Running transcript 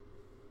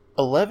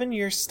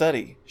11-year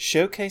study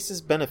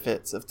showcases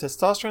benefits of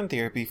testosterone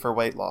therapy for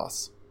weight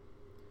loss.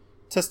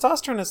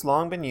 Testosterone has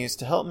long been used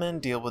to help men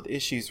deal with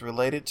issues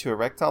related to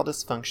erectile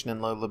dysfunction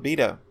and low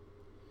libido.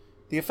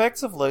 The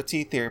effects of low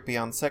T therapy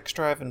on sex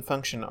drive and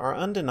function are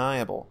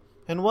undeniable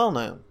and well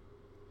known.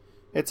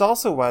 It's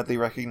also widely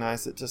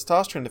recognized that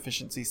testosterone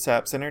deficiency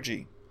saps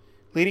energy,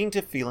 leading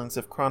to feelings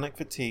of chronic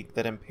fatigue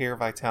that impair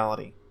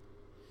vitality.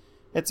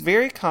 It's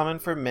very common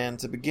for men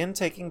to begin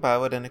taking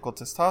bioidentical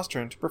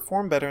testosterone to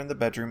perform better in the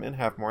bedroom and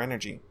have more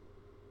energy.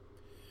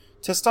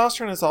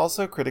 Testosterone is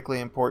also critically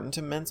important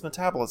to men's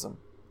metabolism.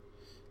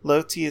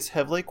 Low T is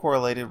heavily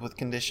correlated with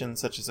conditions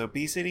such as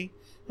obesity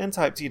and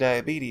type 2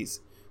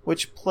 diabetes,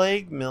 which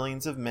plague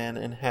millions of men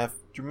and have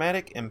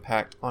dramatic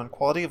impact on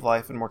quality of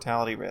life and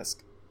mortality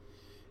risk.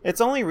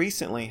 It's only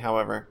recently,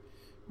 however,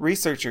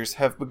 researchers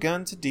have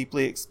begun to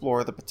deeply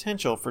explore the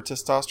potential for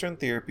testosterone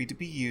therapy to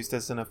be used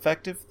as an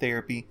effective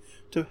therapy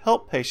to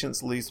help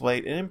patients lose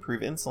weight and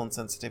improve insulin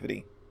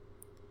sensitivity.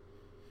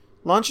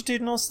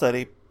 Longitudinal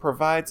study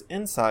provides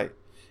insight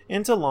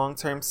into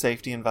long-term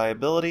safety and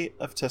viability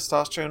of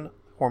testosterone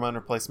hormone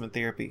replacement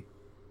therapy.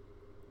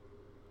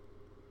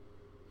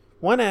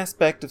 One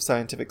aspect of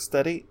scientific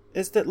study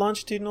is that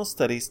longitudinal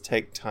studies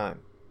take time.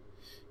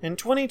 In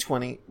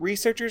 2020,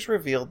 researchers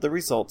revealed the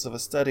results of a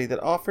study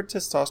that offered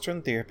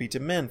testosterone therapy to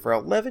men for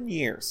 11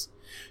 years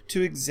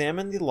to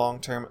examine the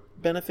long-term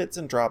benefits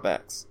and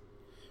drawbacks.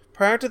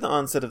 Prior to the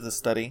onset of the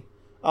study,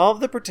 all of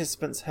the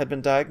participants had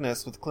been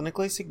diagnosed with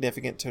clinically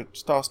significant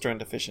testosterone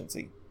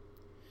deficiency.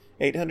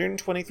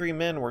 823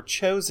 men were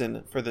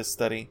chosen for this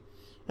study,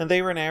 and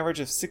they were an average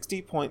of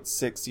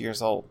 60.6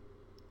 years old.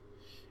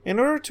 In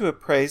order to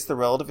appraise the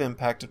relative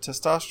impact of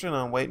testosterone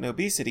on weight and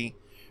obesity,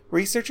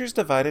 researchers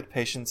divided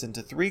patients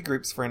into 3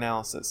 groups for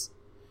analysis: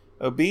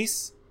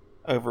 obese,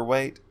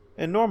 overweight,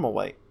 and normal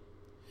weight.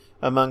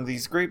 Among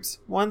these groups,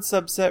 one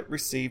subset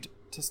received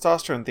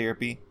testosterone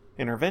therapy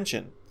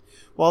intervention,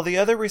 while the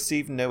other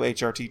received no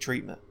HRT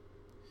treatment.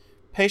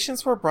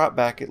 Patients were brought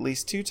back at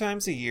least 2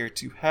 times a year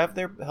to have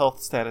their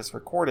health status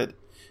recorded,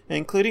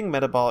 including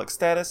metabolic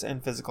status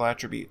and physical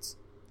attributes.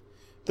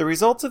 The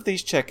results of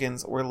these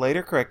check-ins were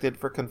later corrected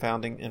for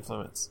confounding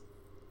influence.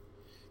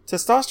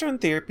 Testosterone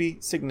therapy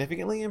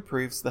significantly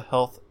improves the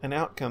health and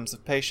outcomes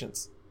of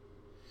patients.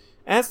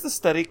 As the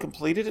study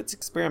completed its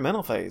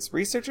experimental phase,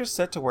 researchers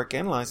set to work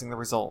analyzing the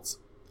results.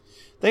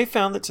 They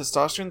found that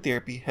testosterone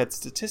therapy had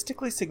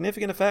statistically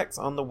significant effects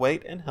on the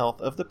weight and health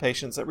of the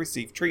patients that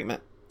received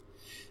treatment.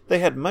 They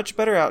had much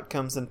better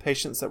outcomes than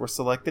patients that were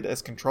selected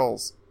as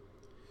controls.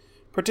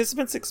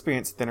 Participants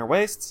experienced thinner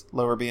waists,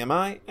 lower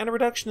BMI, and a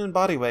reduction in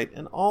body weight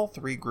in all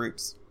 3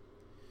 groups.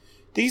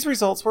 These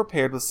results were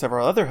paired with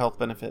several other health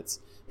benefits,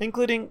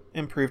 including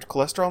improved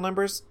cholesterol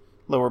numbers,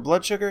 lower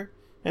blood sugar,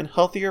 and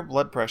healthier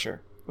blood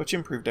pressure, which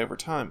improved over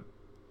time.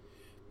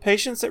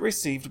 Patients that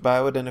received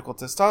bioidentical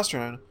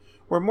testosterone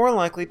were more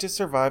likely to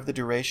survive the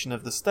duration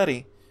of the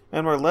study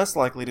and were less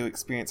likely to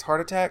experience heart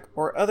attack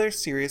or other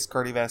serious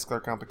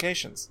cardiovascular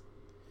complications.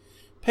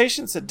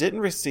 Patients that didn't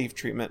receive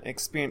treatment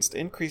experienced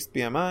increased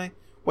BMI,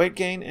 weight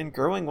gain, and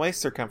growing waist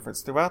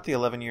circumference throughout the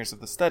 11 years of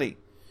the study,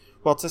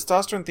 while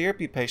testosterone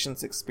therapy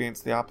patients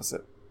experienced the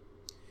opposite.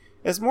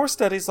 As more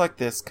studies like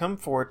this come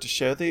forward to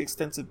show the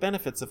extensive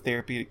benefits of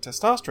therapeutic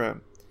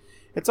testosterone,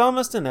 it's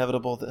almost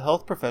inevitable that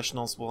health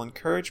professionals will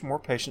encourage more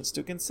patients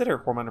to consider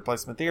hormone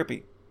replacement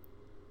therapy.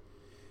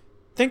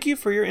 Thank you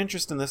for your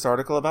interest in this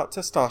article about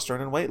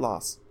testosterone and weight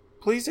loss.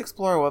 Please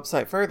explore our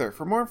website further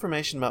for more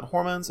information about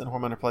hormones and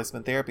hormone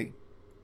replacement therapy.